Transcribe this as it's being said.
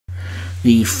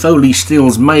The Foley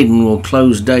Steels Maiden will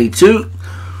close day 2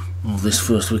 of this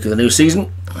first week of the new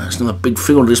season. It's not a big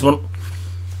field, this one.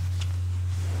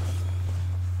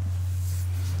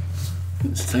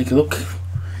 Let's take a look.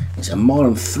 It's a mile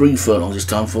and 3 furlongs this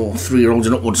time for 3-year-olds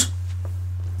and upwards.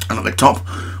 And at the top,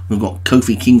 we've got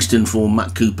Kofi Kingston for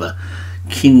Matt Cooper,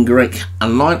 Kingrake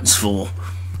Alliance for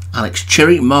Alex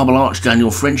Cherry, Marble Arch,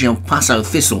 Daniel French, El Paso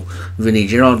Thistle, Vinnie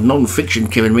Gerard, Non-Fiction,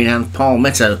 Kevin Meehan,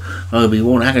 Palmetto,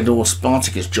 Obi-Wan, Agador,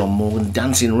 Spartacus, John Morgan,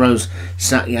 Dancing Rose,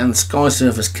 Satyan, Sky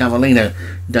Surfers, Cavallino,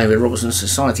 David Robertson,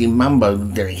 Society Mambo,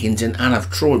 Derek Hinton, Anne of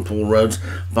Troy, Paul Rhodes,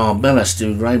 Barbella,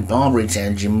 Stu Gray, Barbary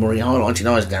Town, Jim Murray, Highlighted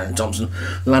Eyes, Darren Thompson,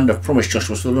 Land of Promise,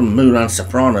 Joshua Sullivan, Moonland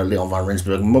Soprano, Leon Van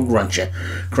Rensburg, Mug Rancher,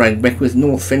 Craig Beckwith,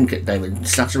 North Fincott, David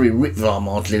Slattery, Ritvar,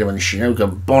 Martin Liddell, and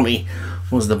Shinoka Bonnie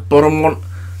was the bottom one.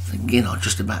 Again, I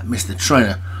just about missed the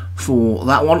trainer for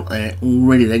that one. They're all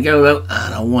ready to go though,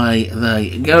 and away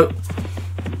they go.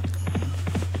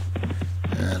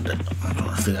 And I'm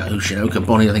trying to figure out who Shinoka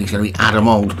Bonnie. I think it's going to be Adam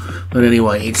Old. But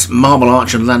anyway, it's Marble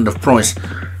Arch and Land of Price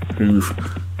who've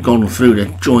gone through to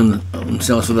join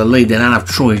themselves for the lead. Then Anne of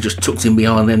Troy just tucked in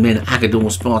behind them. Then Agador,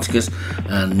 Spartacus,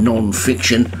 and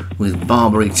Non-Fiction with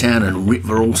Barbary Town and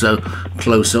Ritver also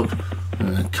close up.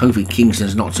 Kofi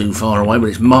Kingston's not too far away, but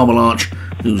it's Marble Arch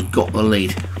who's got the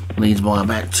lead. Leads by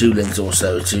about 2 lengths or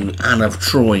so to Anne of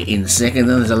Troy in second.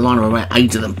 Then there's a line of about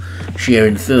 8 of them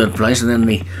sharing third place, and then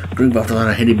the group after that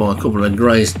are headed by a couple of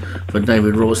greys for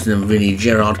David Robertson and Vinnie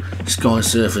Gerard, Sky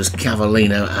Surfers,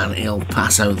 Cavallino and El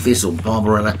Paso Thistle.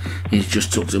 Barbarella is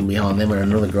just tucked in behind them, and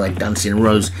another grey, Dancing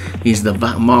Rose, is the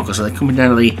back marker. So they're coming down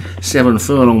to the 7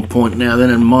 furlong point now then,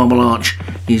 and Marble Arch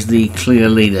is the clear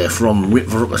leader from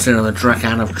Ritver up the centre of the track.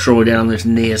 Anne of Troy down this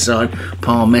near side,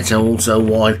 Palmetto also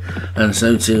wide, and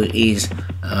so too is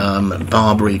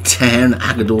Barbary Town.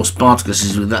 Agador, Spartacus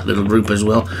is with that little group as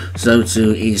well. So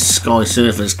too is Sky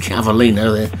Surfers,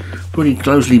 Cavallino. They're pretty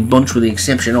closely bunched with the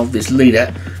exception of this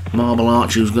leader, Marble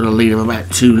Arch, who's got a lead of about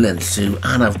 2 lengths to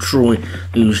Anne of Troy,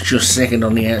 who's just second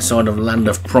on the outside of Land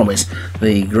of Promise.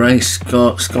 The grey Sky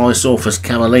Surfers,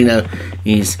 Cavallino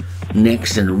is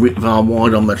next, and Ritvar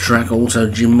wide on the track.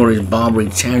 Also Jim Murray's Barbary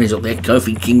Town is up there.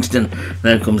 Kofi Kingston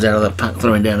now comes out of the pack,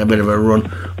 throwing down a bit of a run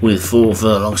with 4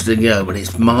 furlongs to go, but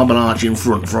it's Marble Arch in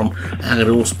front from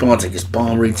Agador, Spartacus,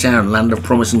 Barbary Town, Land of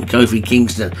Promise and Kofi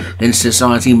Kingston. Then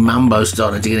Society Mambo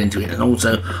starting to get into it, and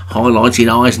also Highlighted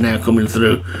Eyes now coming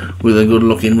through with a good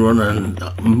looking run, and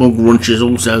Mug Runchers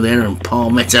also there, and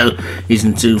Palmetto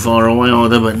isn't too far away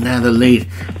either. But now the lead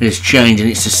has changed, and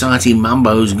it's Society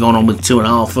Mambo who's gone on with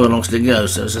 2.5 furlongs to go.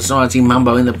 So Society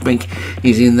Mambo in the pink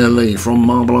is in the lead from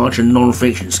Marble Arch and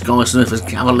Non-Fiction, Sky Surfers,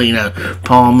 Cavallino,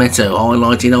 Palmetto,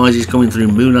 Highlighted Eyes is coming through,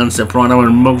 Moonland Soprano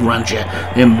and Mug Rancher.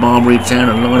 Then Barbary Town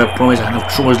and Line of Promise. Anne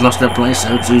of Troy's lost her place,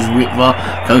 so too's Ritvar,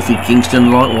 Kofi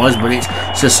Kingston likewise, but it's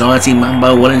Society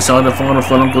Mambo well inside the final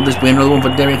furlong. Could this be another one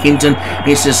for Derek Hinton?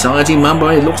 It's Society Mambo.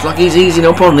 It looks like he's easing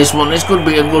up on this one. This could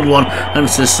be a good one, and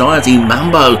Society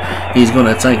Mambo is going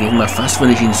to take it from a fast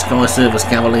finishing Sky Surfers,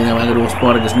 Cavallino, Agador,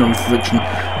 Spartacus, Non-Fiction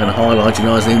and Highlighted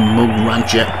Eyes. Then Mug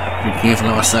Rancher. Be careful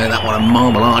how I say that one. And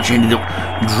Marble Arch ended up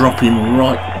dropping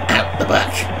right out the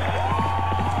back.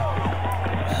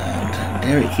 And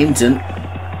Derek Hinton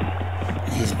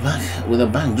is back with a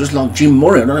bang, just like Jim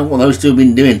Murray. I don't know what those two have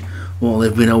been doing while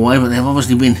they've been away, but they've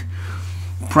obviously been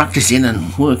practicing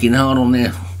and working hard on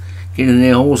getting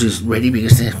their horses ready,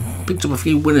 because they picked up a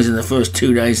few winners in the first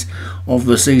 2 days of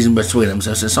the season between them.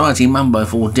 So Society Mambo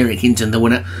for Derek Hinton the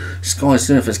winner, Sky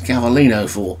Surfers Cavallino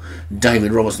for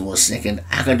David Robertson was second,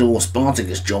 Agador,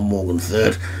 Spartacus, John Morgan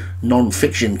third,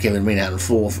 Non-Fiction Kevin Meehan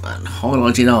fourth, and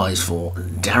Highlighted Eyes for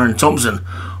Darren Thompson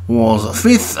was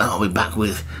fifth. And I'll be back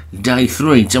with day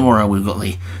 3 tomorrow. We've got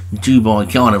the Dubai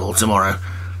Carnival tomorrow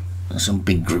and some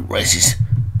big group races.